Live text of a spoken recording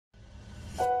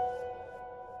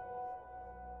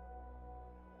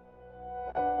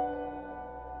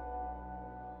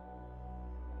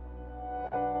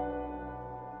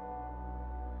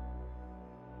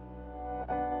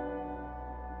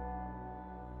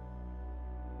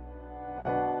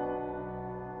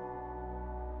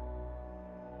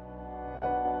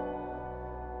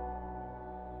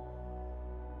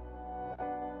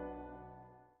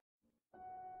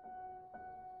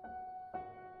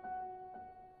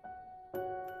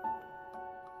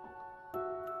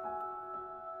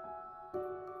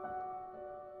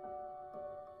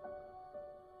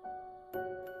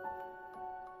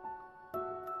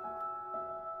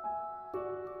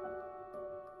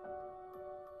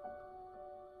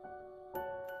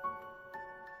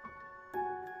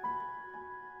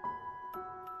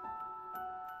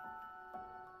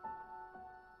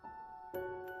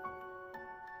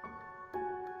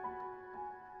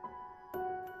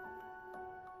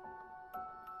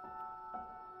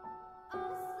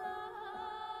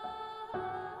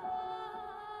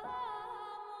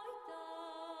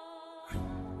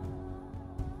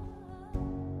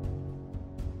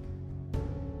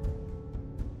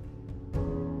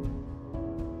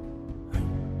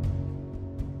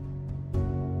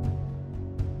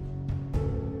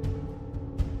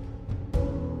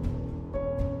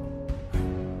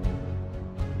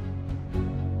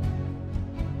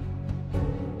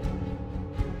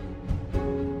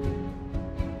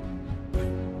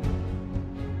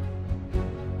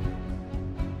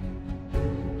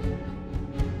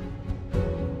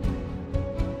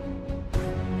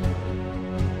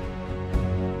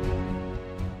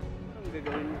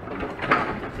natin pag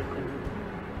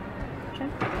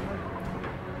Siyempre,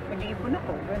 mag-iipon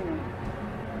ako, gano'n.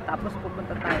 Tapos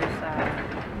pupunta tayo sa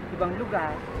ibang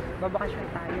lugar, babakasyon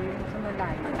tayo yung sa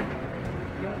malayo.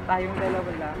 Yung tayong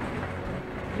dalawa lang,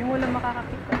 yung walang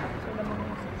makakakita, so lamang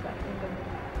yung sa ating dalawa.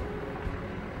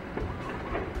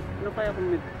 Ano kaya kung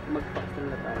magpakasal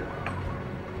na tayo?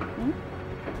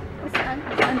 Saan?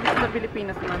 Saan dito sa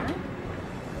Pilipinas naman?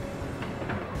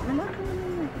 Wala ka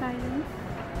naman tayo.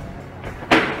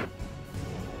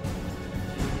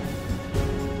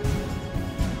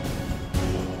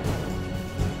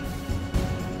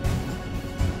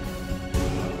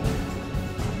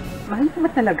 Mahal mo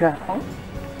ba talaga ako?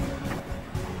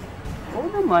 Oo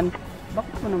naman.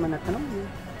 Bakit mo naman natanong yun?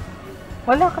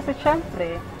 Wala kasi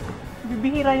syempre.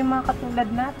 Bibihira yung mga katulad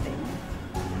natin.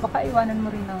 Baka iwanan mo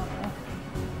rin ako.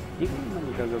 Hindi ko naman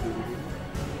gagawin din.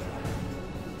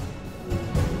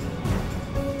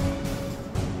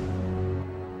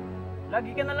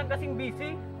 Lagi ka na lang kasing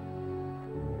busy.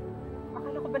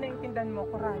 Akala ko ba naiintindihan mo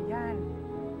ko, Ryan?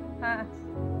 Ha?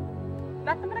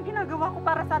 Lahat naman ang ginagawa ko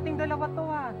para sa ating dalawa to,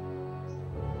 ha?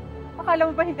 Akala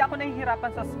mo ba hindi ako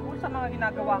nahihirapan sa school sa mga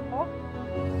ginagawa ko?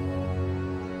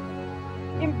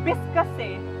 Imbes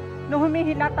kasi, nung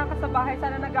humihilata ka sa bahay,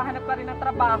 sana naghahanap ka rin ng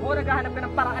trabaho, naghahanap ka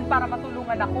ng paraan para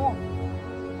matulungan ako.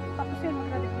 Tapos yun,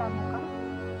 magreklamo ka?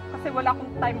 Kasi wala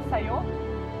akong time sa'yo?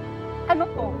 Ano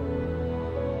to?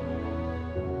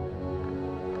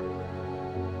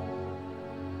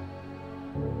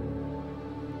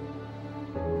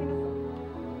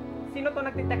 Sino to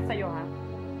nagtitext sa'yo, ha?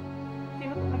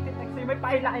 Sino to nagtitext sa'yo? May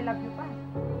pa-I love you pa.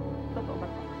 Totoo ba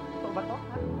to? Totoo ba to,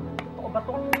 ha? Totoo ba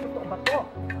to? Totoo ba to?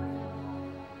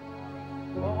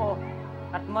 Oo.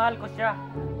 At mahal ko siya.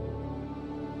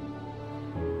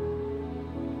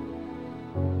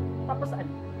 Tapos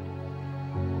ano?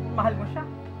 Mahal mo siya?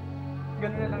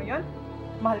 Ganun na lang yun?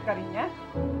 Mahal ka rin niya?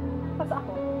 Tapos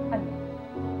ako, ano?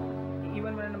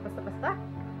 Iiwan mo na ng basta-basta?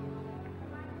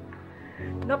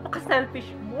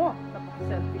 Napaka-selfish mo!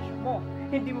 Napaka-selfish mo!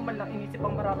 Hindi mo man lang inisip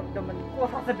ang mararamdaman ko.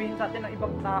 Sasabihin sa atin ng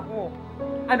ibang tao.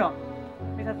 Ano?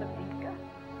 May sasabihin ka?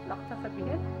 Wala ka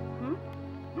sasabihin?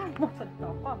 Magsalita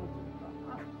ka.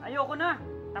 Ayoko na.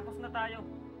 Tapos na tayo.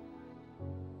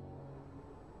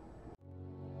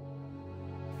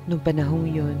 Nung panahong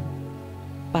yun,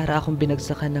 para akong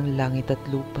binagsakan ng langit at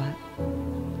lupa.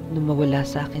 Nung mawala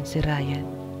sa akin si Ryan,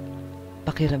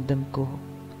 pakiramdam ko,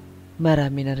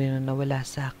 marami na rin ang nawala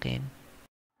sa akin.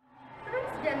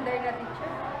 Transgender na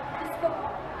teacher. Diyos ko,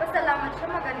 pasalamat siya,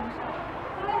 magaling siya.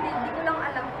 Kung hindi ko lang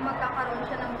alam kung magkakaroon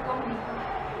siya ng mukhang dito.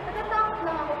 Natatakot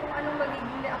lang ako kung anong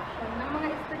magiging reaksyon ng mga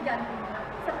estudyante niya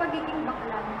sa pagiging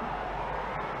bakla niya.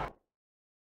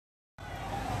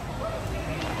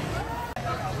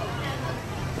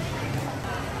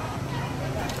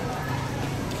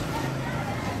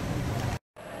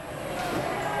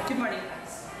 Good morning,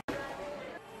 class.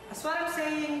 As what I'm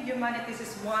saying, humanities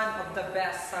is one of the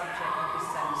best subjects of this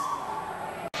semester.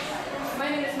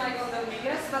 My name is Michael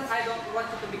Rodriguez, but I don't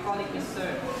want you to be calling me sir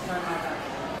nor madam.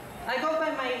 I go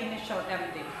by my initial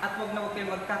MD, at huwag na huwag kayo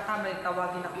magkakamali,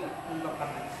 tawagin ako ng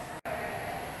babae.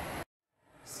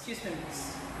 Excuse me,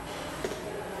 miss.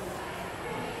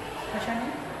 What's your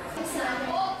name?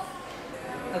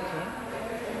 Okay.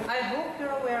 I hope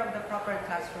you're aware of the proper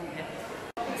classroom etiquette.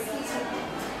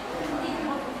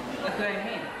 What do I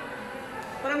mean?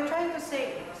 What I'm trying to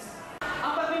say is,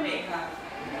 ang pag-make-up,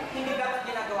 hindi dapat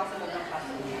ginagawa sa loob ng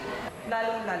classroom.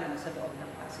 Lalong-lalo na sa loob ng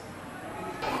classroom.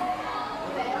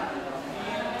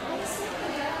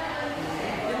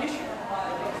 Yun yung sure.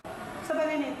 Sa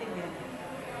bagay naintindihan.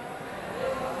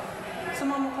 Sa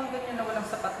mga mukhang ganyan na walang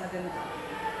sapat na ganito,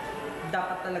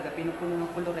 dapat talaga pinupuno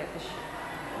ng kolorete siya.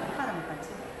 Para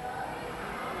mapansin.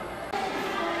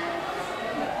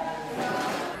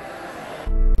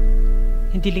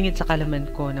 Hindi lingid sa kalaman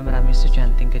ko na maraming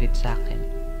estudyanteng galit sa akin.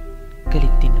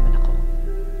 Galit din naman ako.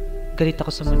 Galit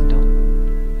ako sa mundo.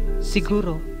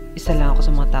 Siguro, isa lang ako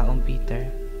sa mga taong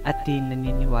bitter at di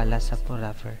naniniwala sa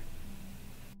forever.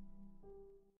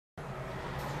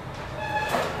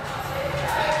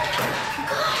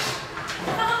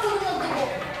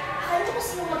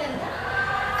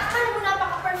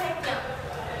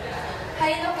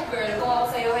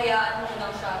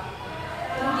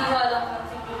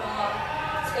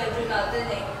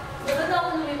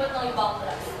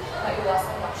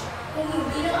 Kung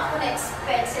hindi lang ako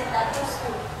na-expect sa dating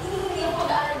school, hindi ako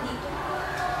mag-aaral dito.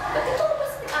 Ba't ito ko ba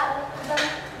sa nag-aaral?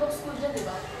 Ang school dyan, di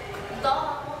ba? Ito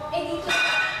ako. Dito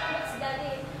ako si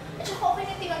daddy. At saka okay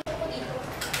na tingnan ko dito.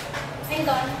 And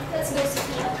Don, let's go see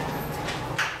Tia.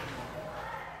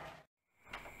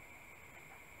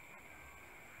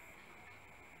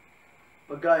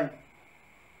 Pagkain.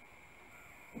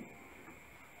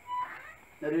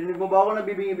 Narinig mo ba ako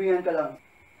nagbibingi-bingan ka lang?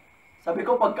 Sabi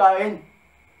ko pagkain.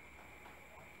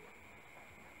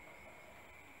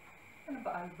 Ano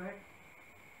ba, Albert?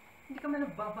 Hindi ka man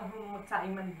nagbabanong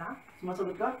magsaing man lang?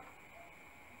 Sumasagot ka?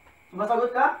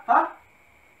 Sumasagot ka? Ha?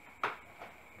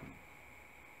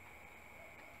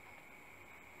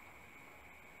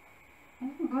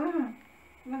 Ano ba?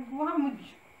 Nagawa mo di.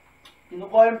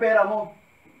 Kinukuha yung pera mo.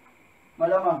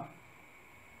 Malamang.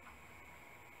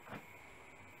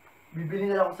 Bibili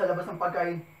na lang ako sa labas ng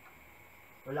pagkain.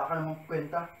 Wala ka namang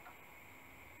kwenta.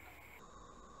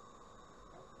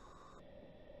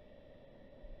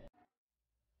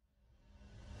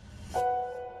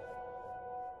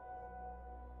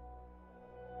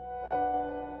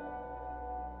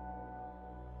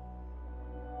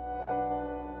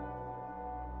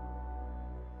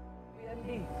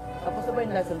 Tapos na ba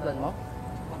yung lesson plan mo?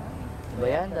 Ba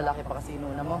yan? Lalaki pa kasi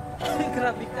inuna mo.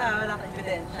 Grabe ka, wala kang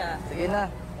ebidensya. Sige na,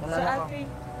 una Sa na ako. akin,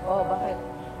 Oo, bakit?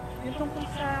 yung tungkol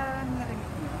sa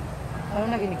narinig mo, Ano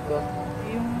naginig ko?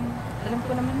 yung, alam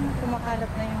ko naman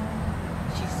kumakalat na yung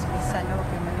chismis, sana huwag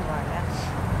kayo maniwala.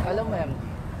 Alam mo, MD,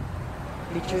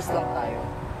 teachers lang tayo.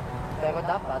 Pero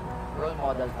dapat, role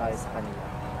model tayo sa kanila.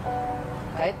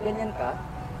 Kahit ganyan ka,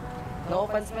 no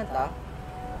offense meant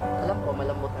alam ko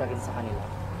malambot ka rin sa kanila.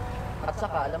 At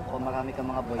saka alam ko marami kang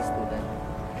mga boy student.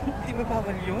 Di ba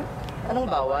bawal yun? Anong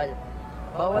bawal?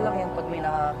 Bawal lang yan pag may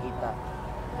nakakita.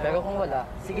 Pero kung wala,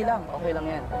 sige lang, okay lang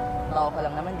yan. Tao ka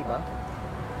lang naman, di ba?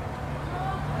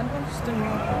 Ano bang gusto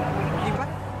niyo? Di ba?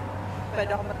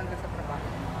 Pwede ako matanggal sa trabaho.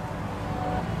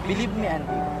 Believe me,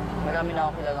 Andy, marami na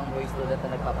akong kilalang boy student na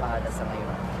nagpapahada sa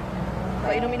ngayon.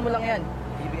 Painumin mo lang yan,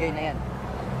 ibigay na yan.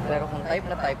 Pero kung type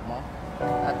na type mo,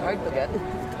 at hard to get,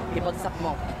 ibagsak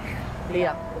mo.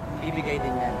 Tiyak, ibigay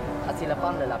din yan. At sila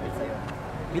pa ang lalapit sa'yo.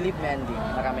 Believe me, Andy,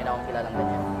 marami na akong kilalang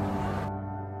ganyan.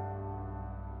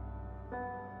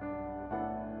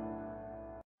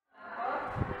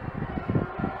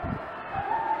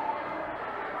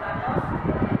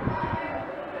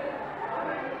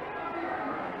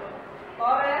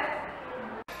 Oares!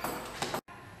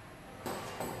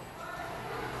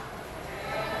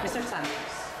 Mr.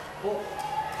 Santos. Po,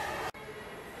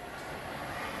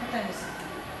 What time is it?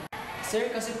 sir,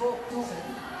 kasi po,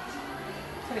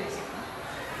 Sorry, is it?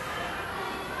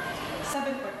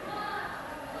 7:40.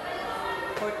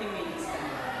 40 minutes ka.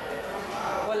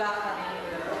 Wala ka rin.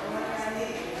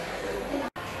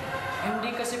 hindi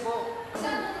kasi po,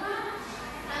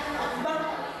 Ba?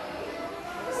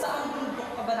 Saan bundok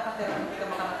ka ba nakatira? Hindi ka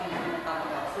makarating ng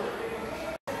tamang kaso?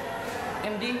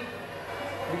 MD,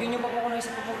 bigyan niyo pa po ako ng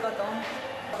isang pagkakataon.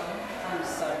 I'm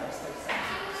sorry, Mr.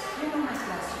 Santos. Yun ang mas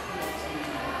last week.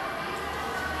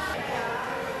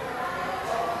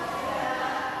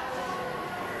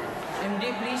 MD,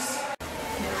 please.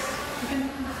 Yes.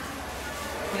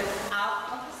 Get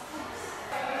out of this place.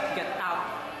 Get out.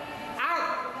 Out!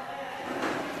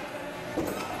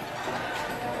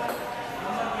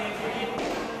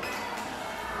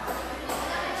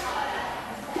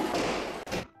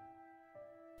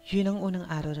 Yun ang unang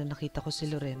araw na nakita ko si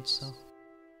Lorenzo.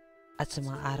 At sa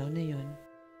mga araw na yun,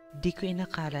 di ko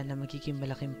inakala na magiging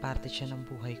malaking parte siya ng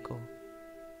buhay ko.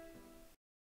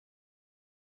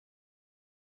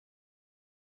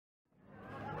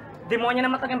 Demonya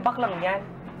na matagang baklang yan.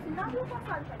 Sinabi mo pa,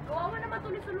 Sunshine. Kawawa naman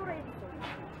tuloy sa Lorenzo.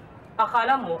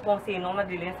 Akala mo kung sino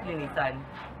maglilinis-linisan.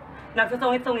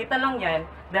 Nagsusungit-sungitan lang yan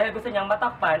dahil gusto niyang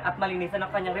matakpan at malinisan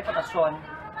ang kanyang reputasyon.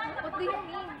 What do you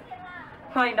mean?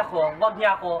 Ay nako, wag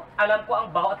niya ako. Alam ko ang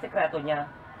baho at sekreto niya.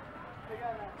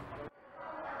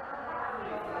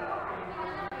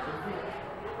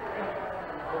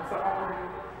 Bagsak ako.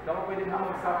 Dapat pwede na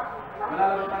magsak.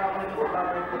 Malalaman tayo ako nito sa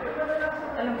tatay ko.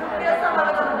 Alam mo, kaya sa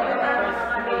mga dumating ka na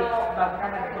mga days, bago ka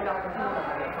nagkulak ko sa mga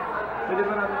Pwede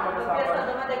ba natin pag-usapan?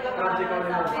 Tragic ako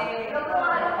nito.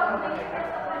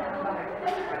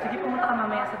 Sige, pumunta ka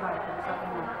mamaya sa bahay. Pag-usapan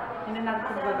mo. Yun ang natin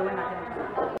kung gagawin natin.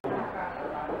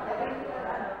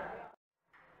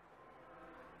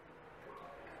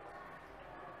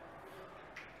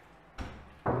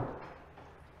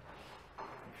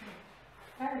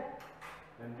 Hey.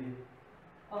 Andy,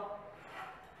 Oh.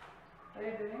 What are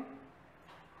you doing?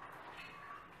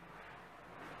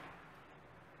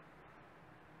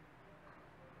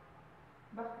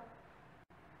 Bakit?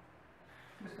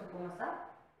 Gusto pumasak?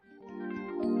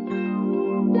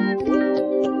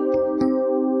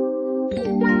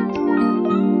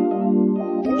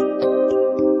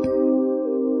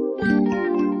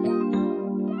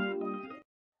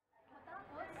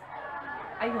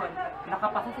 Ayun,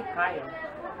 nakapasa si Kyle.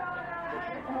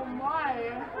 Oh my.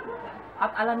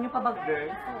 At alam niyo pa ba,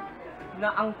 girls,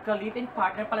 na ang ka-live-in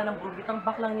partner pala ng brugitang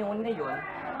baklang yun ngayon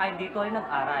ay dito rin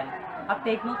nag-aral. At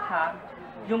take note ha,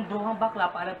 yung bruhang bakla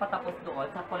pa patapos doon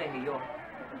sa kolehiyo.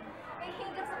 Eh,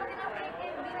 hinggat sa kanilang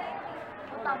MB na yun.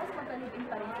 Tapos magkalipin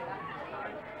pa rin sila.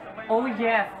 Oh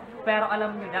yes, pero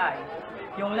alam niyo dahil,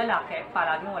 yung lalaki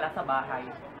palaging wala sa bahay.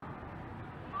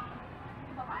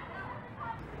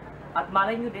 At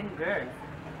malay niyo din, girls,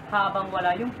 habang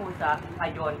wala yung pusa,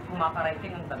 ayon,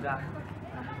 kumakarating ang daga.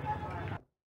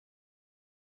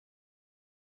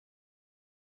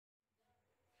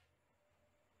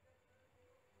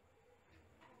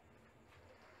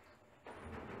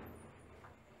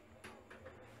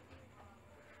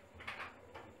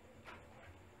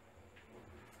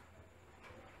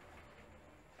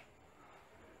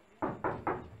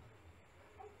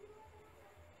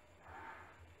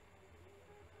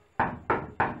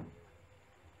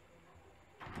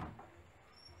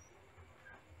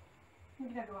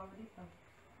 Anong ginagawa mo dito?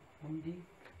 Hindi.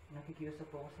 Nakikiusap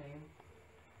po ako sa iyo.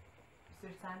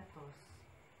 Mr. Santos,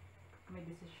 my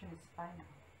decision is final.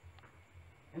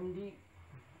 Hindi.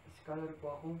 Scholar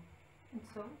po ako. And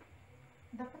so,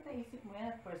 dapat naisip mo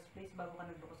yan at first place bago ka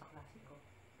nagloko sa klase ko.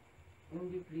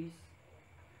 Hindi, please.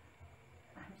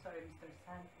 I'm sorry, Mr.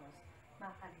 Santos.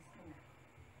 Makakalis ka na.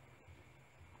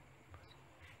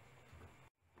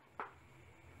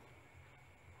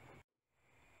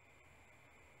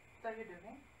 What are you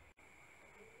doing?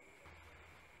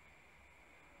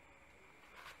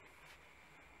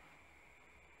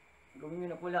 Gawin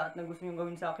niyo na po lahat ng gusto niyo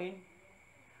gawin sa akin.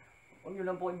 Huwag niyo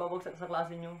lang po ibabagsak sa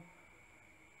klase niyo.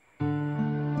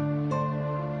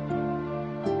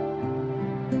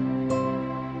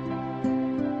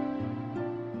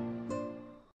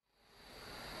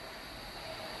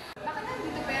 Bakit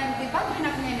nandito pa yan? Di ba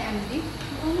hanap niya ni MD?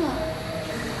 Oo nga.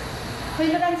 Hoy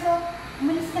Lorenzo,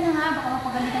 umalis ka na nga. Baka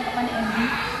mapagalitan ka pa ni MD.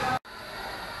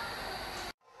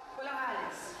 Walang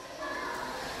alis.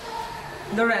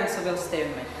 Lorenzo will stay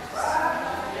in my class.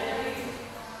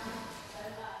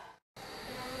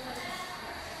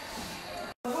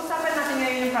 Pag-usapan natin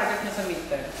ngayon yung project niya sa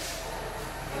midterm.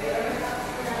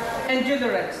 And you,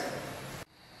 Lorenzo,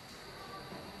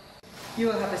 you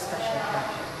will have a special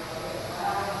project.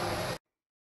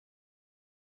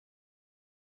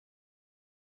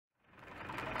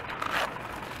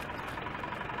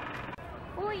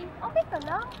 Uy, okay ka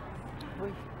lang?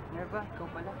 Uy, Nerva, ikaw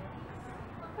pala.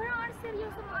 Parang ang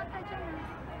seryoso mo ata dyan.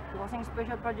 Ito kasing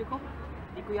special project ko.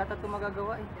 Hindi ko yata ito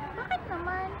magagawa eh. Bakit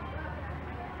naman?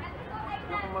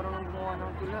 Hindi ako marunong gumawa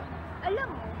ng tula. Alam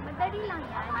mo, madali lang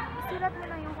yan. Isulat mo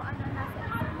lang yung kung ano nasa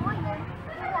isip mo ngayon,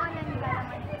 yung kung ano yung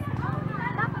lalaman ng isip mo.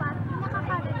 Dapat,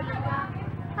 makakadali ka.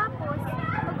 Tapos,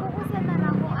 magkukusin na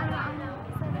lang kung ano ang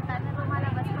salita na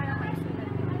lumalabas para maisulat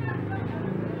mo.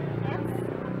 Yes?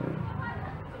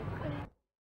 Okay.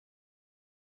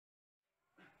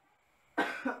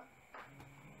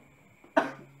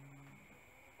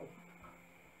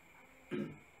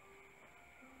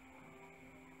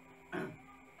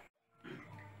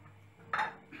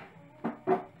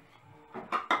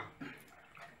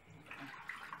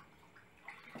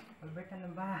 Albert, ano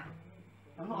ba?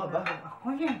 Ano ka ba?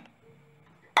 Ako yan.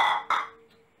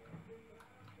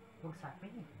 Huwag sabi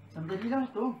eh. Sandali lang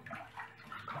to.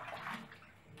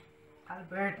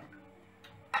 Albert!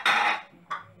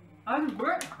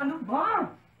 Albert! Ano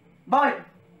ba? Bakit?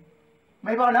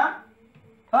 May iba ka na?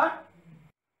 Ha?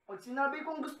 Pag sinabi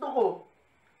kong gusto ko,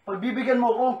 pagbibigyan mo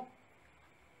ko.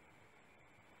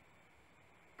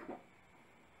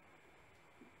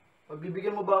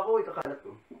 Pagbibigyan mo ba ako, ikakalat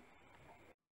ko.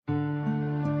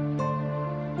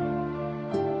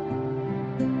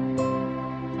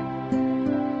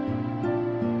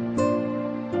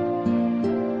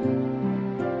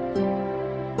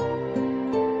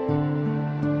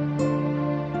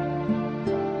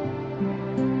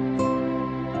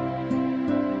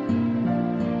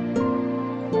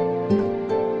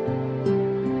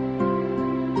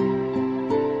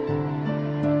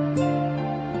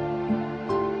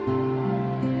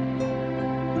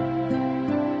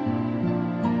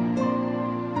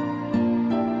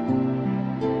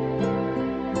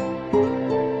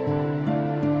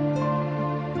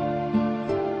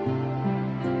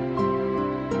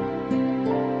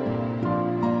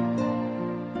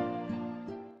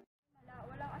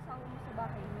 Walang asawa mo sa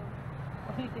bahay niyo.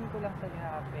 Ulitin ko lang sa'yo,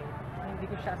 Hape. Hindi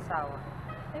ko siya asawa.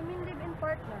 I mean, live-in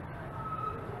partner.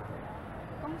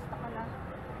 Kamusta ka na?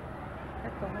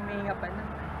 Eto, humihinga pa na.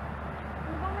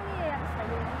 Ano bang nangyayari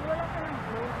sa'yo? Wala ka ng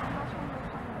glow, lotion mo.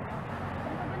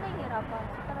 Ano ka ba nahihirapan?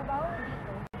 Sa trabaho o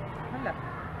dito? Wala.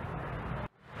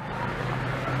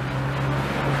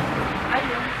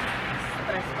 Ayun,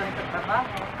 stress pa rin sa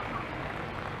trabaho.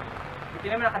 Hindi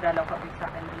naman nakadalaw ka sa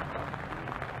akin dito.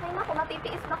 Ay naku,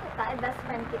 matitiis ba kita? Best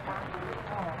friend kita.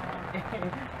 Oh.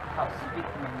 How sweet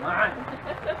naman.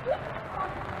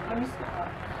 Namiss ka.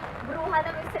 Bruha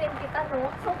na miss rin kita,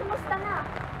 no? So, kumusta na?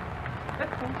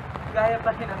 Ito, gaya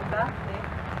pa rin ang dati.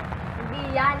 Hindi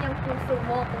yan yung puso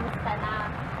mo. Kumusta na?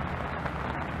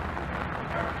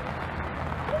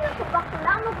 Ay naku,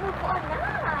 bakla. Mag-move on na.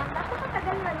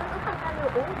 Napakatagal na nun. Utang na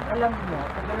loob. Alam mo,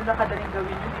 kung gano'n na kadaling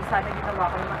gawin yun, di sana ginawa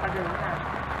ko ng matagal na.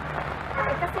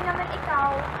 Eh, kasi naman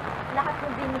ikaw, lahat mo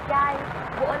binigay.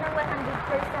 Buo ng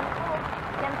 100% ko.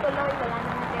 Yan tuloy, wala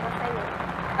namang tira sa'yo.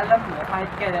 Alam mo,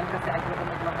 kahit kailan kasi ayoko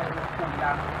magmahal ng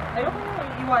kulang. Ayoko mo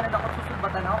iiwanan ako,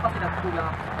 susumbatan ako kasi nagkulang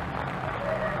ako.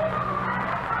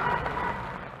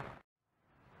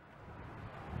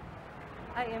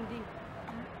 Ay, MD.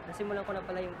 Nasimulan ko na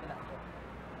pala yung tula ko.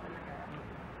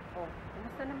 Oh,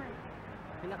 kumusta naman?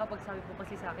 Pinakapagsabi po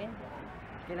kasi sa akin,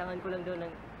 kailangan ko lang daw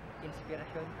ng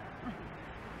inspirasyon.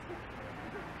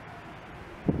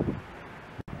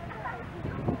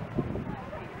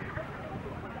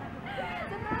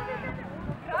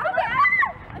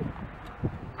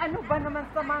 Ano ba naman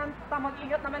Samantha?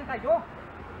 Mag-ingat naman kayo.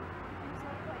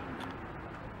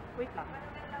 Wait lang.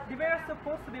 Di ba you're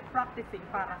supposed to be practicing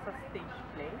para sa stage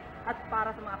play at para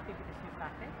sa mga activities niyo sa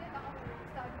akin?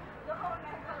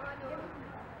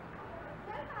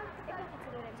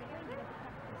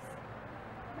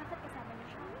 Bakit kasama niyo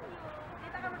siya?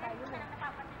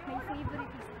 May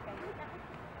favoritism kayo.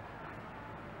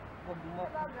 Huwag mo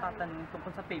akong tatanungin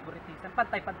tungkol sa favoritism.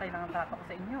 Pantay-pantay lang ang trato ko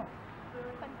sa inyo.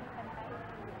 Pantay-pantay.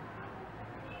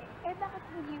 Eh, bakit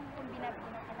hindi mo kung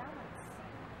binabigyan ng allowance?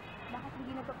 Bakit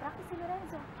hindi nagpa-practice si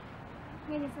Lorenzo?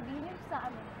 Ngayon sabihin niyo sa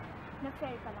amin na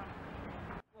fair ka lang.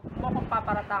 Huwag mo akong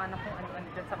paparatangan ng kung ano-ano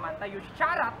dyan, Samantha. You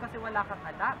shut up kasi wala kang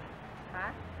alam. Ha?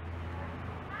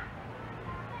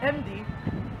 MD,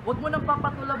 huwag mo nang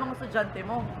papatulab ang estudyante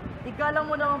mo. Igalang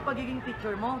mo naman pagiging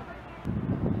teacher mo.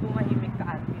 Tumahimik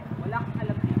ka, Ate. Wala kang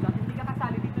alam dito at hindi ka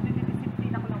kasali dito.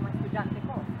 Dinidisiplina ko lang mga estudyante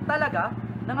ko. Talaga?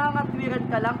 Nangangatwiran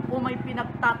ka lang o may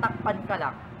pinagtatakpan ka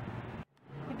lang?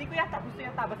 Hindi ko yata gusto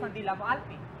yung tabas ng dila mo,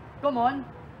 Alpi. Come on,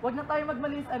 huwag na tayo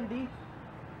magmalinis, MD.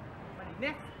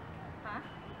 Malinis? Ha?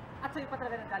 At sa'yo pa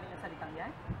talaga nanggaling yung salitang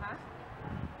yan? Ha?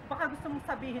 Baka gusto mong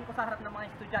sabihin ko sa harap ng mga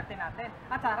estudyante natin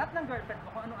at sa harap ng girlfriend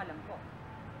mo kung anong alam ko.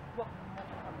 Huwag mo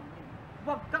kong aminin.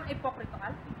 Huwag kang ipokrito,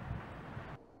 Alpi.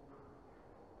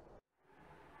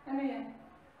 Ano yan?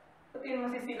 Pati yung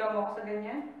masisilaw mo ako sa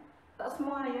ganyan? Taas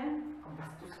mo nga yan. Ang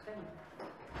bastos ka eh.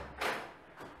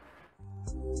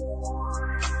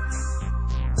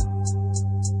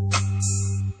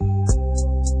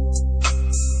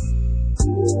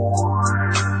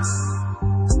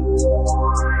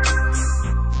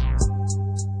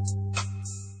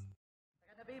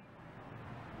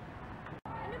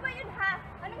 Ano ba yun, ha?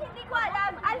 Anong hindi ko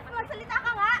alam? Alf, magsalita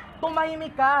ka nga!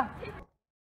 Tumahimik ka!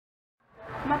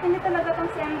 Matindi talaga tong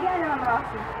si MD, ano ang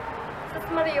Rocky? Sus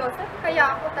Mariosa,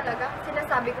 kaya ako talaga,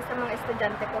 sinasabi ko sa mga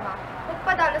estudyante ko ha, huwag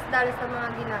padalos-dalos sa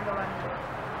mga ginagawa niyo.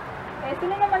 Eh,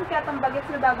 sino naman kaya tong bagets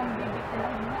na bagong bibig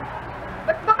nila?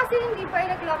 Ba't ba kasi hindi pa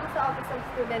ireklamo sa Office of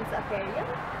Students Affairs?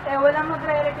 Eh, walang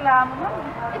magre-reklamo,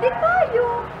 ma'am. Eh di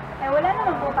tayo! Eh, wala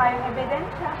naman po tayong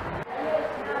ebidensya.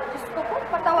 Diyos ko po,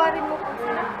 patawarin mo po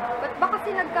sila. Ba't ba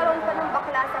kasi nagkaroon pa ng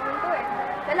bakla sa mundo eh?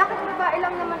 Lalaki at babae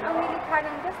lang naman ang nilikha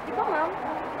ng Diyos, di ba ma'am?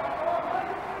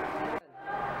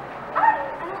 Ah!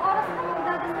 Anong oras na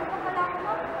magdadasal pa pala ako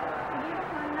ma'am?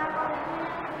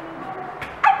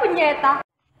 Ay, punyeta!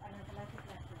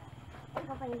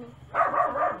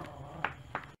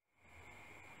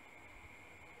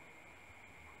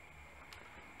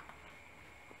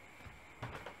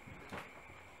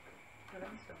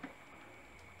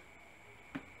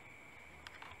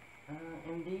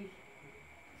 MD,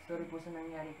 sorry po sa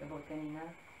nangyari about kanina.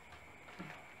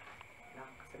 Wala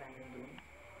kang kasalanan doon.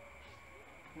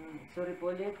 Sorry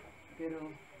po ulit, pero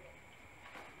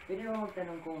pwede naman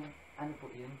magtanong kung ano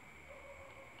po yun?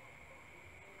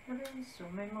 Lorenzo,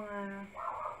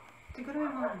 siguro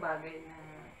may mga bagay na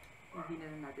hindi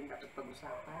na natin dapat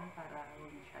pag-usapan para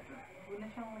huwag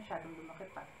na siyang masyadong lumaki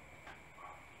pa.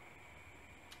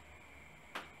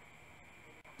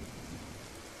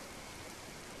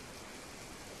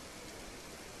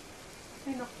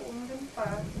 Ay naku, umulan pa.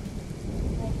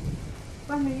 Oh,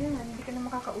 paano yan? Hindi ka na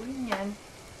makakauwi niyan.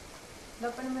 Wala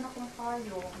pa naman akong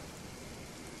payo.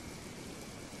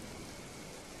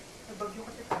 Nabagyo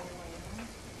kasi tayo ngayon.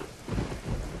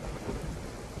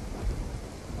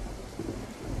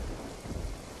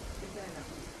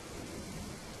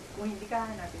 Kung hindi ka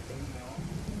hanapin sa inyo,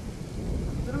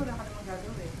 siguro wala ka namang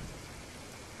gagawin.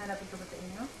 Hanapin ka ba sa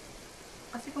inyo?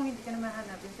 Kasi kung hindi ka naman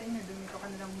hanapin sa inyo, dumito ka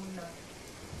na lang muna.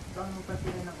 Baka mo pa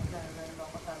sila ng isa na naman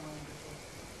kasama yung gusto.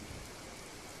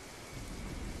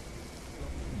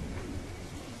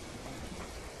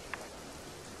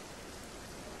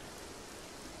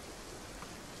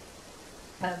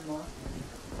 Alam mo,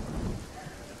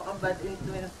 napaka-bad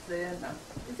influence na yan ah.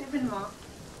 Isipin mo,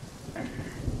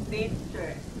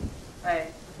 teacher,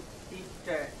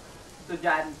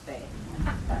 estudyante.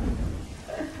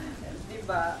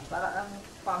 Diba, para ang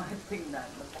pangit tingnan,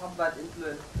 napaka-bad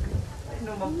influence.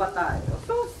 Inuman pa tayo.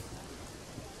 Sus!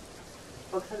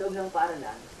 Pag sa loob ng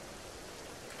paaralan,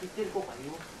 teacher ko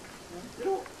kayo.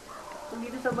 Pero, kung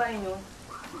dito sa bahay nyo,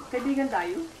 kaibigan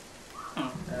tayo.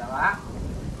 Dalawa?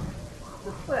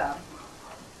 Gusto yan.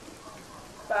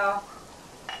 Pero,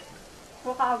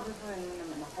 kung kakagustuhin mo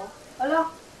naman ako,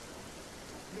 ala!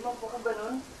 Di mo po ko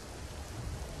ganun.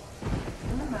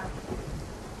 Ano naman?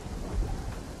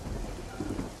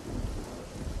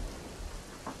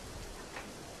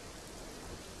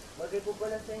 Bagay po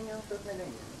pala sa inyo ang suot na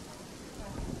ganyan.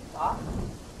 Ha?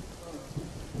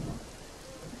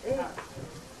 Eh,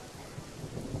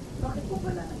 bakit po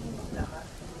pala naging maglakad?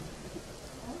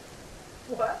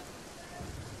 What?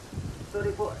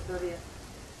 Sorry po, sorry.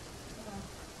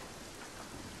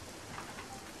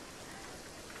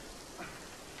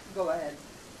 Go ahead.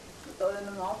 Totoo na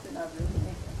naman ako sinabi mo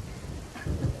eh.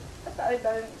 At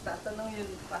tayo itatanong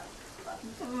yun pa.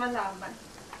 Gusto mo malaman.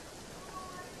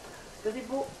 Kasi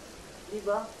po, di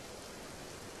ba?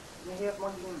 Mahirap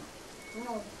maging,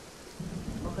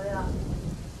 o kaya,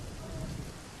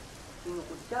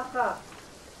 kinukutsa ka,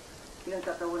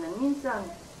 pinagtatawanan minsan,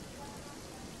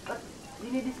 at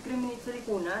dinidiscriminate sa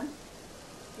lipunan.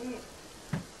 Eh,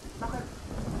 bakit?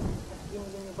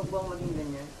 Hindi niyo pagbuang maging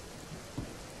ganyan?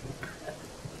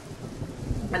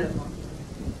 Alam mo,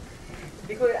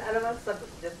 hindi ko alam ang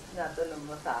sagot dyan natanong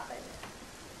mo sa akin.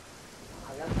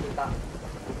 Alam kita.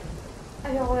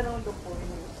 Ayoko nang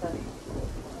lupuin yung sarili ko.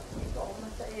 Ito ako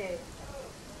masaya eh.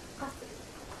 Kasi,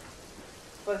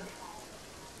 pag,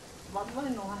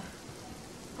 magmano ha?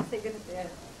 Kasi ganito yan.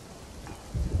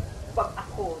 Pag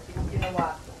ako,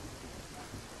 ginawa ko,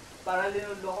 para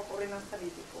linuloko ko rin ang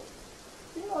sarili ko,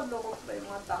 linuloko ko pa yung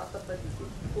mga tao sa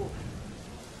balikod ko.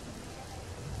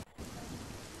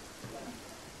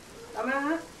 Tama na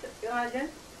ha? Chat ka nga dyan.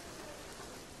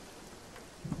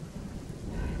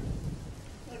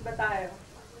 Ano ba tayo?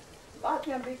 Bakit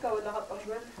nga ba ikaw wala ka pang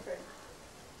girlfriend?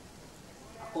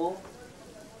 Ako?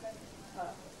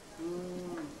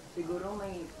 Siguro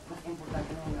may mas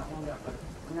importante na una akong dapat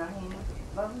unahin.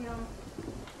 Bago yung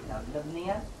love na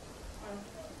yan.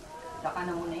 Saka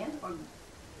na muna yan pag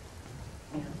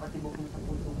may patibok mo sa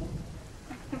puso mo.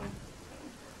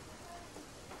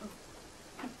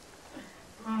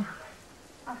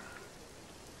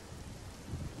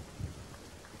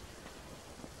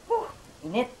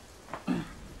 Init!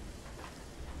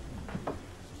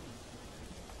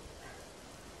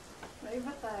 May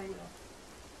iba tayo.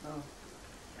 Oh.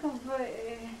 Ikaw ba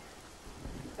eh?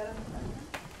 Karamihan na?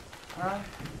 Ha?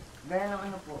 Gaya ng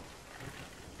ano po?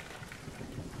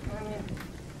 I mean,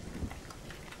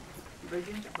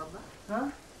 virgin ka ba ba? Ha?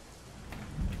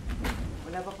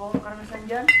 Wala pa po akong karanasan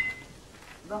dyan?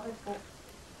 Bakit po?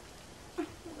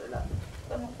 Wala.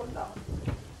 Tanong ko lang.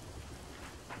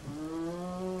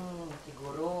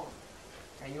 Siguro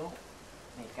kayo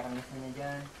may karanasan niya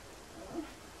dyan.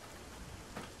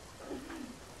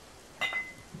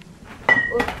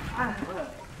 Wala.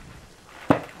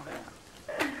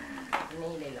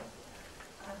 Nahilay lang.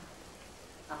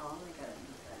 Ako, may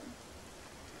karamihan.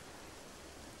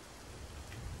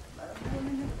 Parang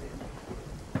huli nyo ito.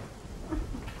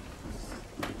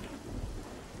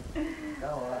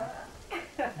 Ikaw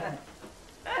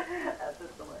At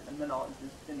ito nga naman ako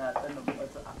just tinatanong mo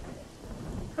sa akin.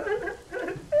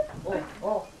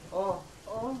 Opo.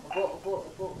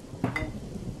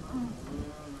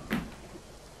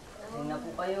 Kasing na po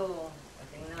kayo.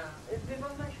 Kasing na. Eh, di ba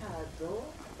masyado?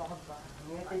 Baka ba?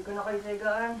 Hingatid ko na kayo sa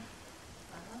higaan.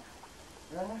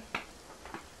 Wala na.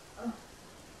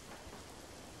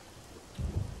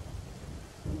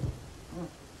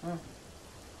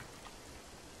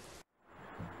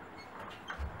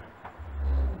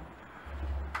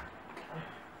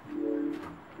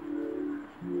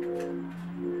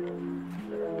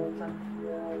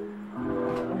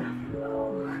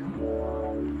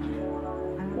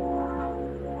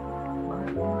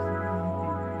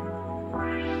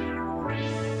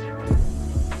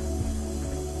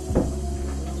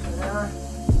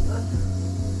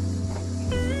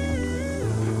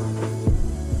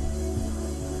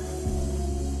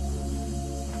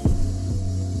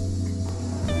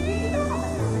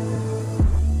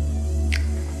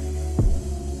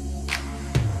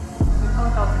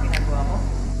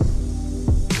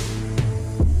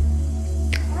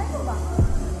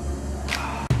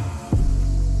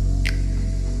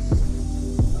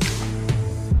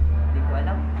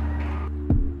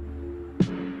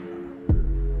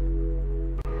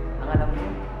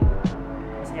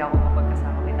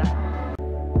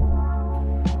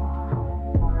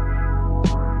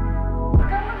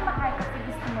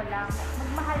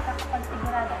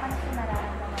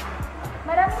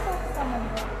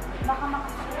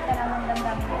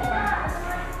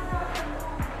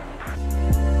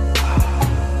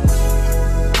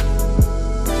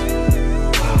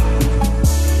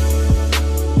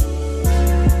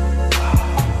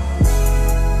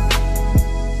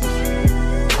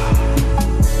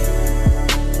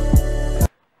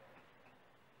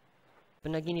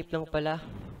 lang pala.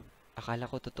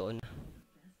 Akala ko totoo na.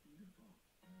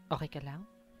 Okay ka lang?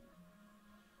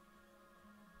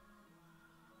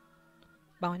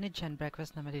 Bangon na dyan,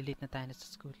 breakfast na, malilate na tayo na sa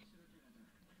school.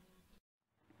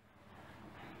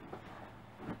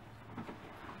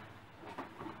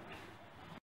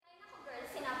 Girl,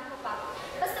 sinabi mo pa.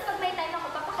 Basta pag may time ako,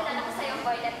 papakilala ko sa'yo ang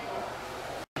boylet ko.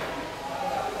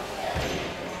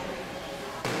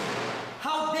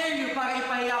 How dare you para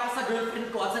ipahiya ako sa girlfriend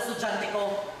ko at sa estudyante ko?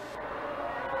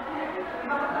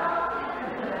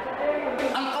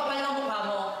 Ang kapal ng mukha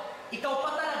mo, ikaw pa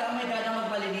talaga ang may ganang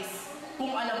magmalinis.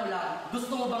 Kung alam mo lang,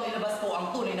 gusto mo bang ilabas ko ang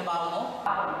tunay na baho mo?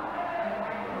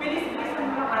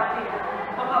 Bilis-bilisan mo ate.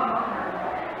 Baka mo.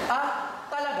 Ah,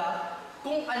 talaga?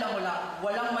 Kung alam mo lang,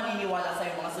 walang maniniwala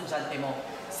sa'yo mga estudyante mo.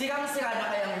 Sirang-sira na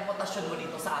kaya ang reputasyon mo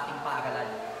dito sa ating paaralan.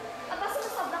 Aba,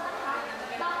 sumusobra ka na ha?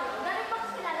 Bakit? Dahil pa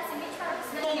kakilala si Mitch para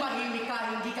gusto Tumahimik ka,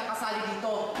 hindi ka kasali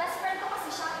dito. Best friend ko kasi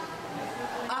siya.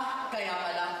 Ah, kaya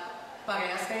pala.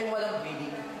 Parehas kayong walang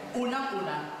breeding.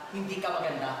 Unang-una, hindi ka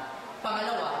maganda.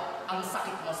 Pangalawa, ang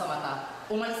sakit mo sa mata.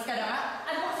 Umalis ka na nga?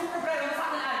 Ano ba kasi problema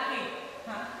sa akin, ate?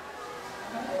 Ha?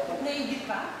 Naiingit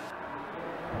ka?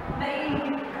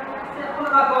 Naiingit ka kasi ako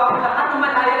nagagawa ko lahat ng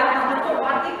malayo lahat ng gusto ko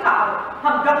at ikaw.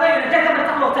 Hanggang ngayon, nandiyan ka ba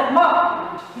sa closet mo?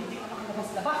 Hindi ka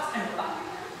makalabas-labas. Ano ba?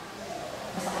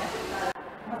 Masakit?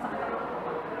 Masakit ako.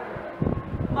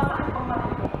 Masakit pang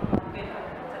marinig ko.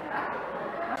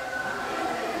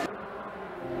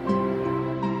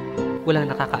 Walang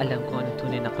nakakaalam kung anong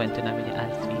tunay na kwento namin ni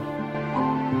Alfie.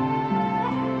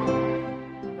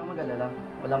 Huwag kang mag-alala.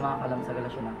 Walang makakalam sa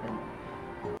relasyon natin.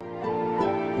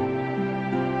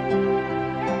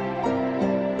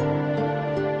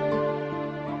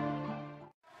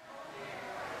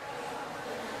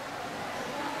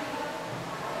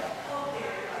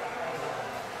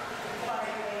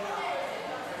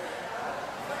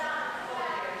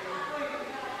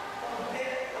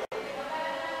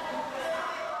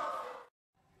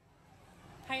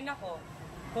 Hay nako,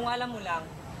 kung alam mo lang,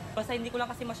 basta hindi ko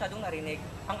lang kasi masyadong narinig.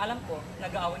 Ang alam ko,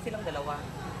 nag-aaway silang dalawa.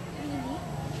 Really?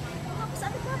 Tapos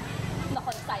ano ba?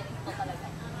 Nako-exciting ko talaga.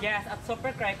 Yes, at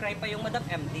super cry-cry pa yung Madam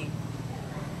MD.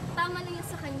 Tama na yan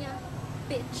sa kanya,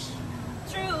 bitch.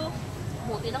 True!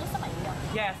 Buti lang sa kanya.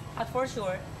 Yes, at for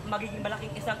sure, magiging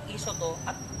malaking isang issue to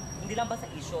at hindi lang basta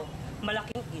issue,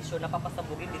 malaking issue na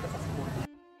papasabugin dito sa school.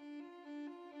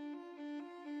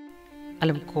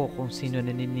 Alam ko kung sino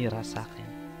naninira sa akin.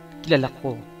 Kilala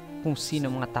ko kung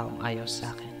sino mga taong ayaw sa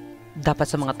akin. Dapat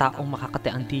sa mga taong makakate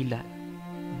ang dila,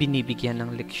 binibigyan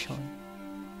ng leksyon.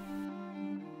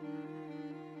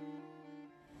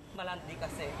 Malandi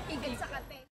kasi. Higit sa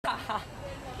kate.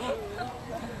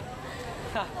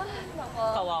 Nako.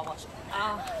 Kawawa siya.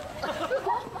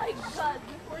 Oh my God.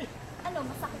 Ano,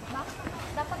 masakit ba?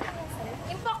 Dapat na yan sa'yo.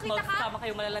 Impokita ka? Magsama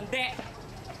kayo malalandi!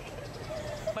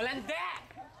 Malandi!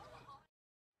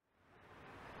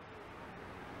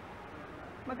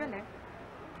 Magaling.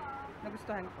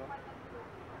 Nagustuhan ko.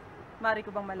 Mari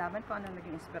ko bang malaman kung anong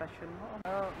naging inspirasyon mo?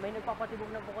 May nagpapatibok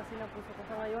na po kasi ng puso ko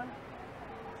sa ngayon.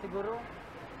 Siguro,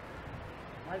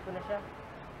 mahal ko na siya.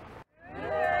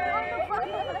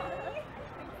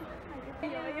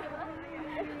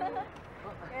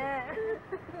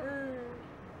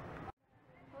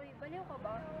 Hoy, baliw ka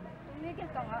ba? Tumigil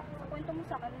ka nga. Sa kwento mo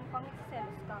sa akin, mukhang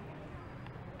nagsiselos ka.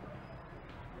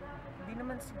 Hindi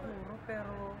naman siguro,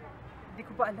 pero hindi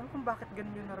ko ba alam kung bakit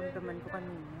ganun yung naramdaman ko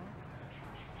kanina.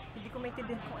 Hindi ko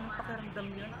maintindihan kung anong pakiramdam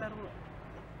yun, pero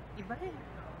iba eh.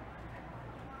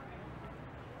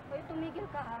 Hoy, tumigil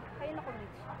ka ha. Kaya na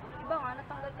Mitch. Iba nga,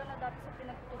 natanggal ka na dati sa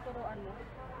pinagtuturuan mo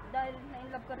dahil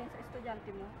na-inlove ka rin sa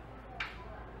estudyante mo.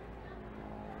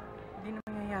 Hindi na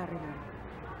nangyayari yun.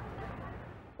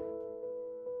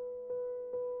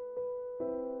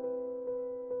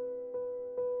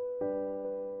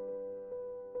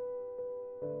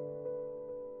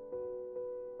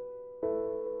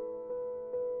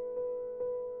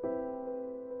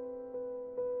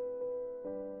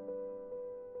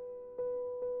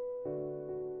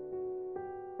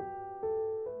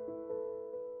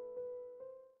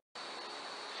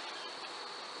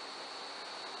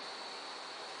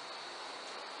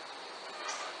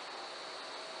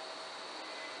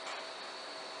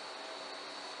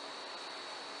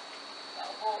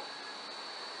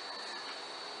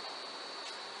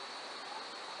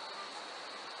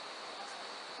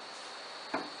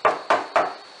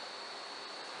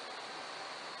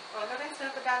 Lorenzo,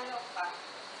 nagpagano ka?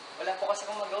 Wala po kasi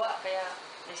akong magawa, kaya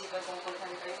naisipan kong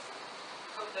puntahan kayo.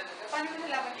 Paano mo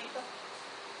nalaman dito?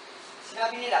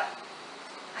 Sinabi nila,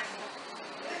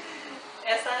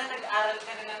 Sana nag-aral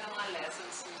ka na lang ng mga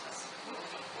lessons mo.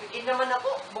 weekend naman ako,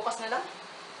 bukas na lang.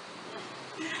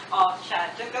 Oh, siya.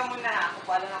 Diyan ka muna ha.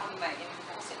 Kukuha lang ako ni Mike.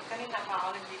 Kasi kanina pa ako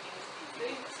nag-meeting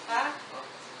with ha?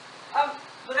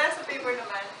 Doon sa paper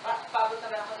naman, paabot na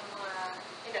lang ako ng mga,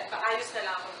 hindi, paayos na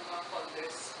lang ako ng mga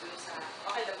folders doon sa,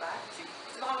 okay na ba? Sige.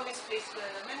 Kasi baka misplace ko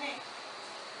na naman eh.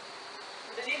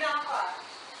 Dali na ako ah.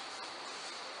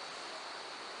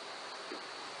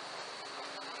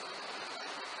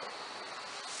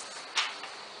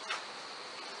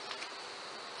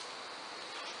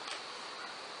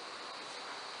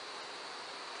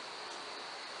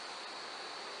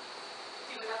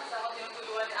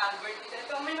 Albert,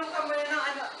 ito, uminom ka muna ng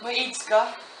ano. May AIDS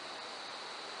ka?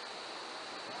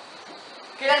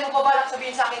 Kailan mo pa balak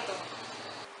sabihin sa akin to?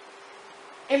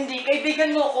 MD,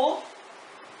 kaibigan mo ako?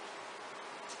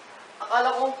 Akala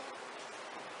ko,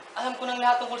 alam ko ng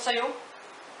lahat tungkol sa'yo.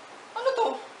 Ano to?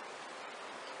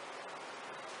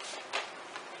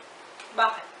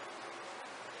 Bakit?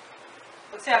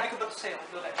 Pag sinabi ko ba ito sa'yo,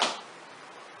 Loren?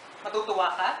 Matutuwa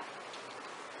ka?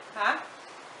 Ha?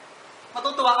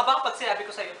 Matutuwa ka ba kapag sinabi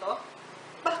ko sa'yo to?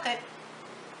 Bakit?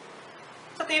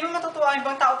 Sa tingin mo matutuwa ang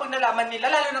ibang tao pag nalaman nila,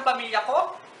 lalo ng pamilya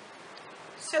ko?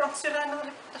 Sirang-sira ng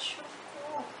reputasyon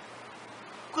ko.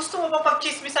 Gusto mo ba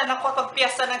pag-chismisan ako at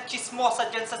pag-piyasa ng chismosa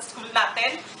dyan sa school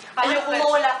natin? Ayoko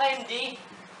mawala ka, MD.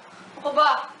 Ano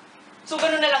ba? So,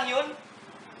 gano'n na lang yun?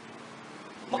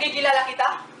 Makikilala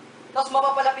kita? Tapos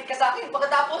mapapalapit ka sa akin?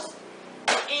 Pagkatapos,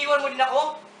 iiwan mo din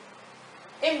ako?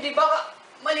 MD, baka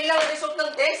mali lang ang result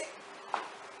ng test?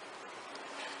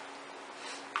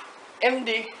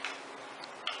 MD,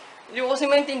 hindi ko kasi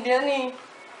maintindihan eh.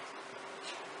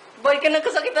 Bakit ka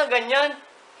nagkasakit na ganyan?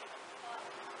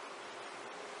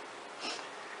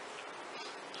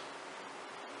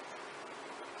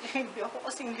 Hindi ako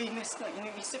kasing linis na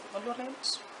iniisip mo,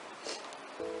 Lorenzo.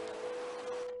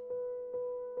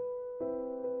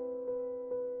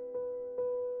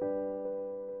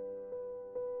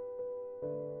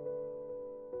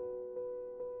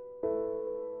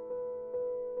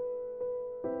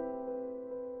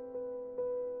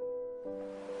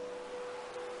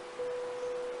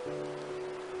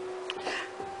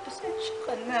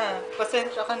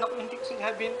 Pasensya ka na kung hindi ko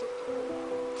sinabi yung totoo.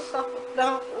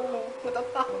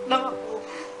 Natatakot lang ako.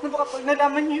 Na baka pag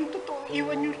nalaman niyo yung totoo,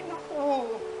 iwan niyo rin ako.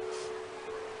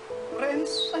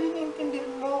 Friends, sana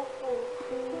naiintindihan mo ako.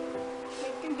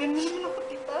 Naiintindihan mo naman ako,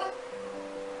 diba?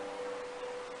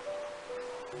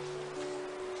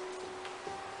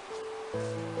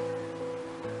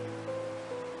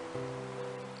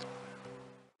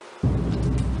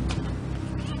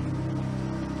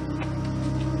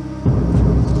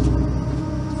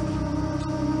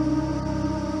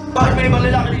 Bakit may ibang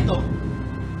lalaki dito?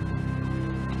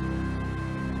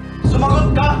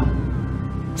 Sumagot ka!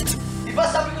 Diba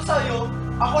sabi ko sa'yo,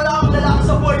 ako lang ang lalaki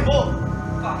sa buhay mo?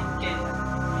 Kahit kailan,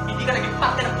 hindi ka naging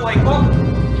parte ng buhay ko!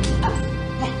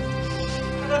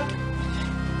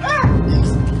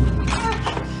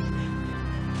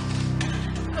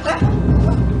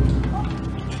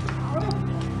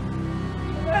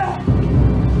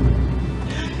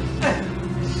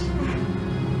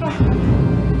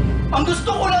 Ang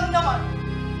gusto ko lang naman,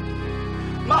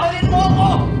 mahalin mo ako!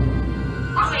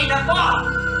 Ang ina mo!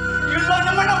 Yun lang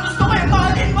naman ang gusto ko,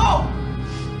 mahalin mo!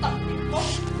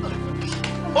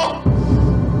 Oh!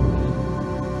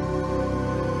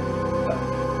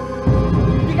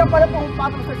 Hindi ka pala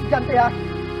pumapasok sa estudyante, ha?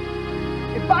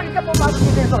 Eh, bakit ka pumapasok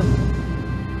sa lesson?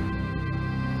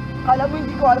 Kala mo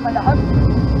hindi ko alam ang lahat?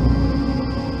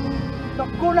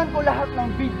 Nakunan ko lahat ng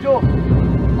video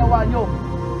ginawa nyo.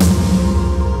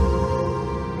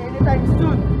 Anytime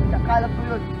soon, kakalat mo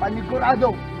yun,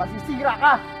 panigurado, masisira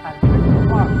ka.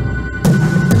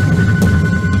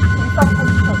 Isang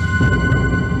kondisyon.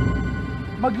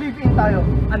 Mag-live-in tayo.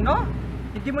 Ano?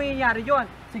 Hindi mo yayari yun.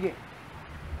 Sige.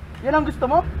 Yan ang gusto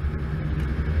mo?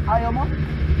 Ayaw mo?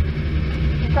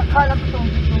 Ikakalat itong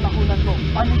video nakunan ko.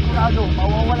 Panigurado,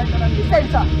 mawawalan ka ng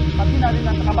lisensya, pati na rin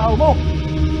ang trabaho mo.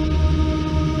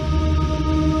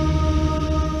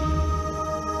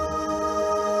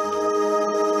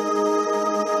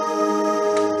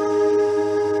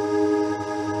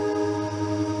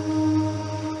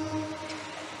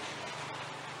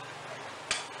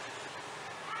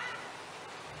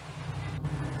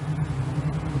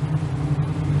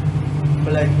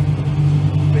 Balay,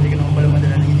 pwede ka naman pala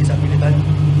madala ng hindi sa pilitan.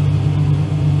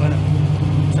 Ano?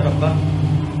 Sarap ba?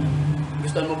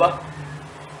 Gustuhan mo ba?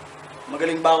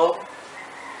 Magaling ba ako?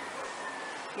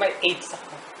 May AIDS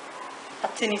ako.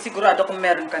 At sinisigurado kung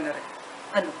meron ka na rin.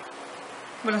 Ano?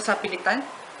 Walang sapilitan?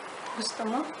 Gusto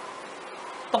mo?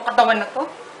 Itong katawan na to?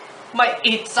 May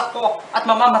AIDS ako at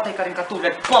mamamatay ka rin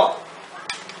katulad ko!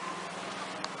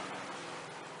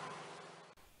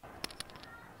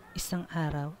 Isang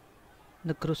araw,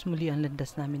 nag-cruise muli ang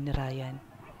landas namin ni Ryan.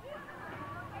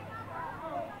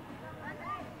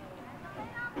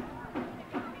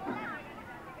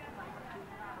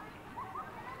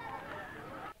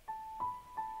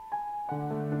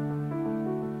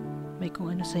 May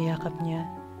kung ano sa yakap niya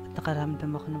at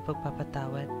nakaramdam ako ng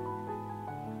pagpapatawad.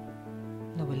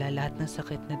 Nawala lahat ng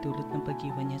sakit na dulot ng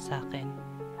pag-iwan niya sa akin.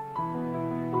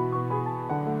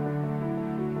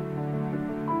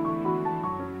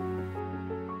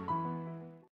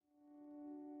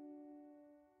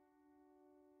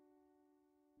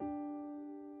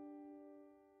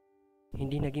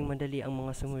 Hindi naging madali ang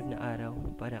mga sumunod na araw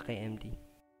para kay MD.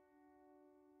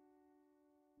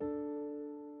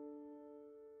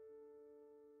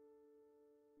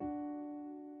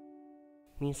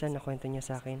 Minsan nakwento niya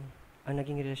sa akin ang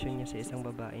naging relasyon niya sa isang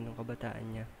babae nung kabataan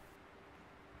niya.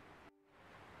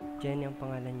 Jenny ang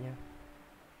pangalan niya.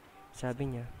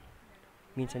 Sabi niya,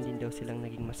 minsan din daw silang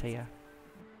naging masaya.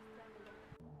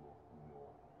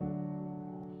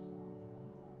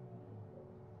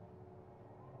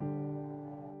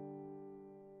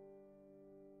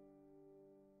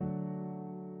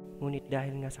 Ngunit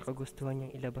dahil nga sa kagustuhan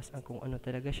niyang ilabas ang kung ano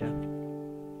talaga siya,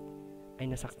 ay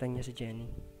nasaktan niya si Jenny.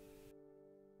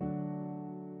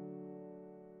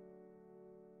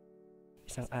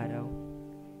 Isang araw,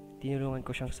 tinulungan ko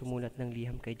siyang sumulat ng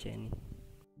liham kay Jenny.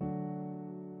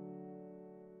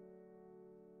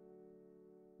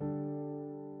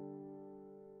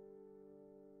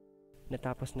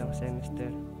 Natapos na ang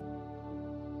semester.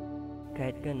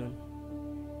 Kahit ganun,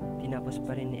 tinapos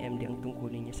pa rin ni MD ang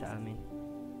tungkulin niya sa amin.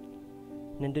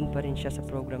 Nandun pa rin siya sa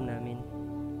program namin.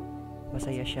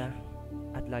 Masaya siya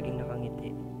at laging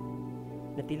nakangiti.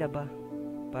 Na tila ba,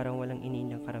 parang walang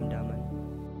iniindang karamdaman.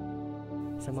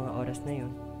 Sa mga oras na yun,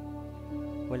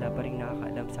 wala pa rin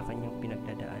nakakaalam sa kanyang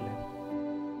pinagdadaanan.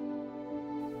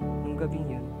 Nung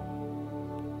gabing yun,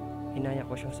 hinaya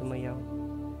ko siyang sumayaw.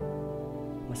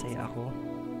 Masaya ako,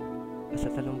 at sa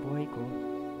talong buhay ko,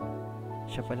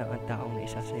 siya pa lang ang taong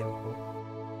naisasayaw ko.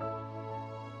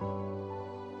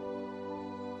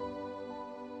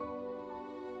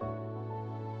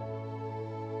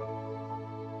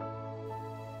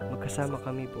 Magkasama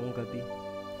kami buong gabi.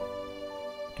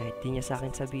 Kahit di niya sa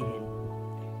akin sabihin,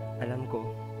 alam ko,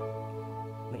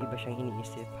 may iba siyang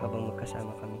iniisip habang magkasama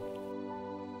kami.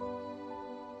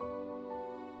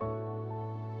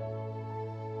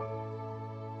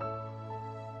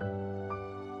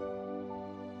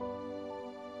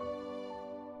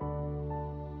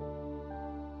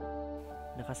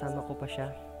 Nakasama ko pa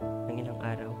siya ng ilang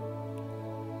araw.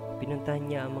 Pinuntahan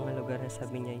niya ang mga lugar na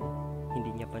sabi niya hindi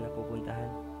niya pa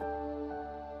napupuntahan.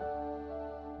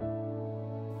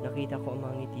 Nakita ko ang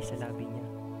mga ngiti sa labi niya.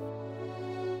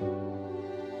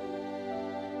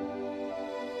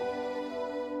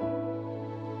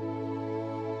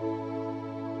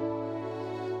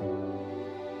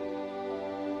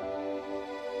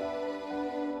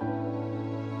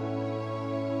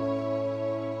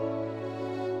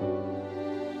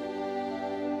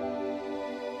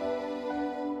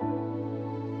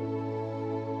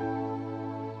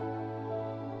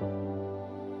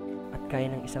 At kaya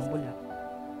ng isang bulak,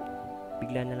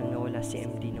 bigla na lang nawala si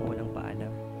MD nang walang paalam.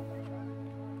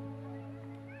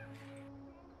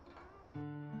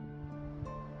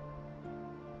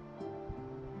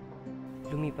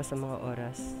 Lumipas ang mga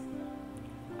oras,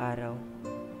 araw,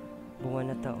 buwan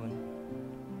na taon,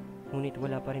 ngunit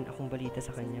wala pa rin akong balita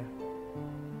sa kanya.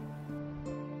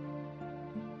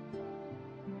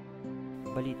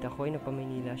 Balita ko ay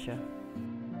napamaynila siya.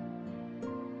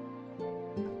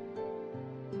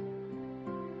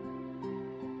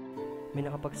 May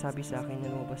nakapagsabi sa akin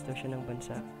na lumabas daw siya ng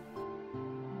bansa.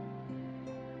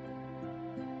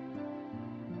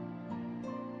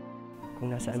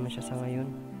 Kung nasaan man siya sa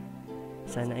ngayon,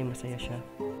 sana ay masaya siya.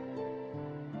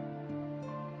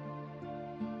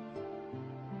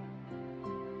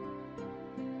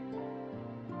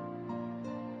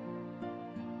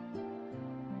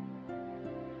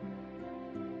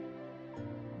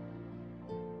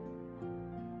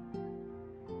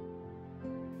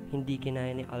 Hindi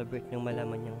kinaya ni Albert nang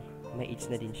malaman niyang may AIDS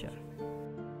na din siya.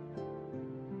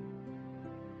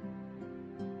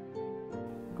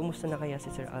 Kumusta na kaya si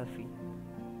Sir Alfie?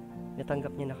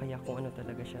 Natanggap niya na kaya kung ano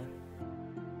talaga siya?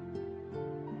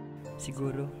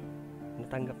 Siguro,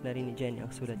 natanggap na rin ni Jenny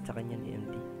ang sulat sa kanya ni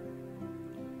MD.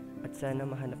 At sana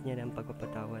mahanap niya na ang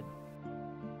pagpapatawad.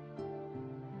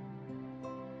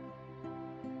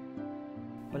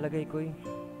 Palagay ko'y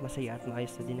masaya at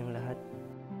maayos na din ang lahat.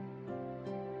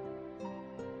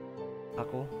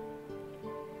 Ako,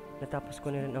 natapos ko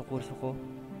na rin ang kurso ko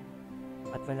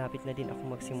at malapit na din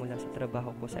ako magsimula sa trabaho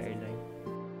ko sa airline.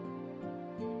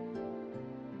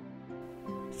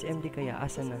 Si MD kaya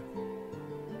asa na?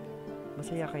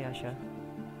 Masaya kaya siya?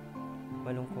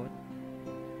 Malungkot?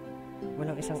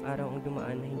 Walang isang araw ang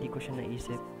dumaan na hindi ko siya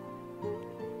naisip.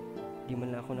 Di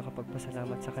man lang ako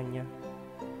nakapagpasalamat sa kanya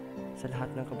sa lahat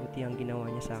ng kabutihang ginawa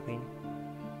niya sa akin.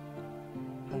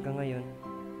 Hanggang ngayon,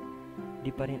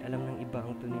 di pa rin alam ng iba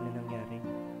ang tunay na nangyari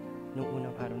nung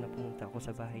unang araw na pumunta ako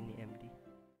sa bahay ni MD.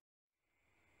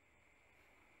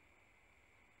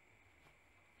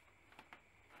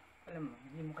 Alam mo,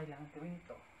 hindi mo kailangan gawin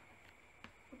ito.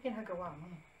 Ano ginagawa mo?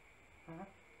 Ha?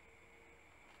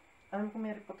 Alam ko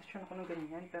may reputasyon ako ng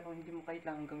ganyan, pero hindi mo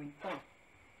kailangan gawin ito.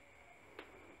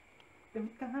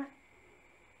 Damit ka nga.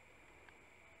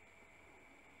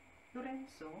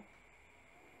 Lorenzo,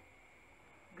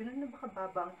 ganun na ba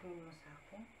kababa ang tingin mo sa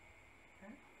akin?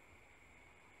 Ha?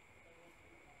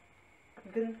 At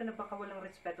ganun ka na ba kawalang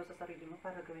respeto sa sarili mo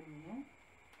para gawin mo yan?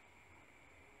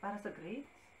 Para sa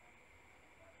grades?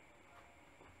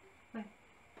 Ay,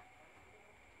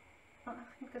 ang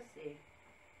akin kasi,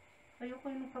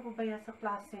 ayoko yung magpapabaya sa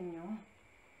klase nyo.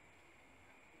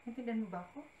 Intindihan mo ba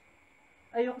ako?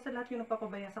 Ayoko sa lahat yung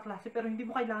nagpapabaya sa klase, pero hindi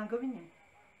mo kailangan gawin yan.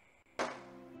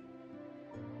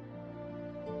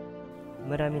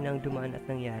 Marami na ang dumaan at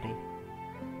nangyari.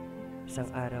 Isang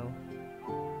araw,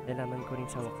 nalaman ko rin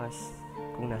sa wakas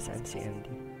kung nasaan si MD.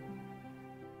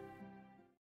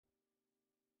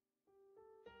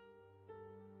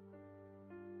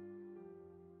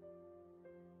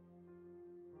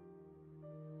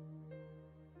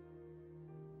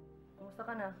 Kumusta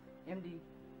ka na, MD?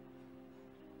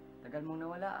 Tagal mong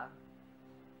nawala ah.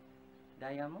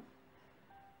 Daya mo?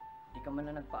 Di ka man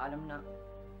na nagpaalam na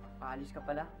paalis ka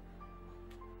pala.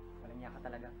 Walang niya ka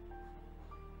talaga.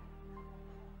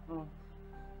 Oh,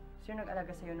 sino nag-alaga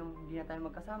sa'yo nung hindi na tayo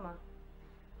magkasama?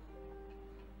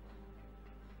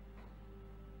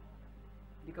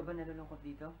 Di ka ba nalulungkot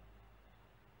dito?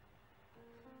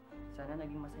 Sana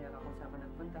naging masaya ka kung saan ka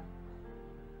nagpunta.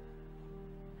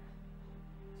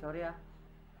 Sorry ah,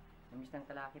 namiss ng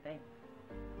tala kita eh.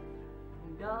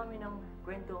 Ang dami ng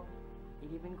kwento,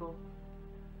 inipin ko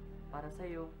para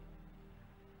sa'yo.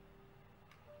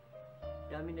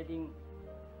 Dami na ding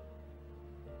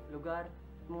lugar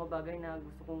at mga bagay na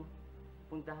gusto kong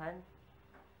puntahan,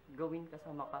 gawin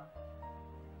kasama ka.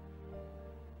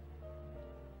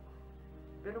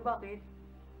 Pero bakit?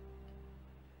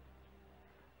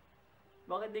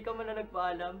 Bakit di ka man na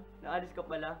nagpaalam na alis ka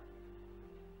pala?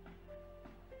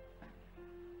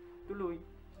 Tuloy.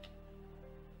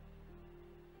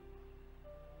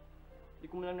 Di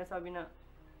ko mo lang nasabi na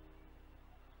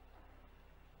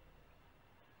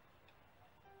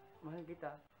mahal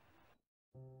kita.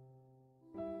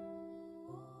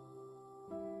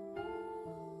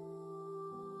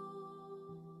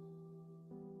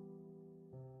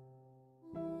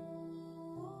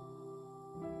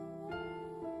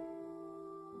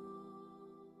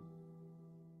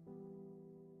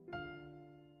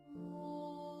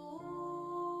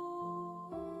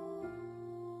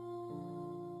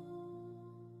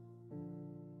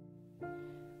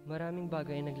 Maraming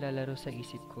bagay ang naglalaro sa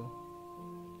isip ko.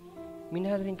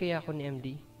 Minahal rin kaya ako ni MD?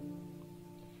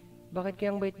 Bakit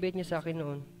kaya ang bait-bait niya sa akin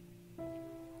noon?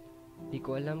 Di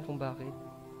ko alam kung bakit.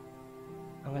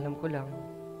 Ang alam ko lang,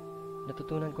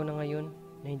 natutunan ko na ngayon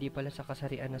na hindi pala sa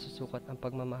kasarian nasusukat ang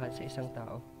pagmamahal sa isang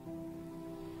tao.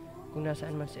 Kung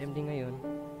nasaan man si MD ngayon,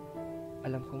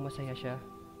 alam kong masaya siya.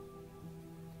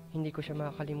 Hindi ko siya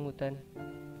makakalimutan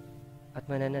at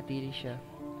mananatili siya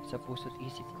sa puso't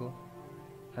isip ko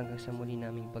hanggang sa muli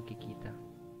naming pagkikita.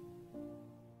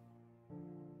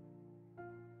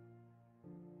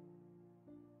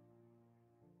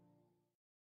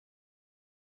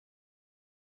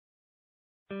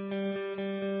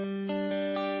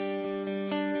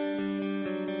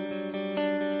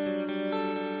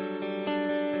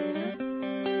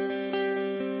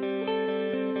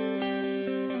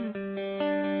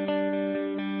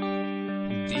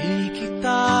 Di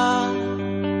kita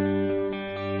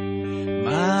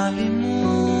malimutan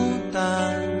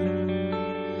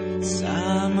sa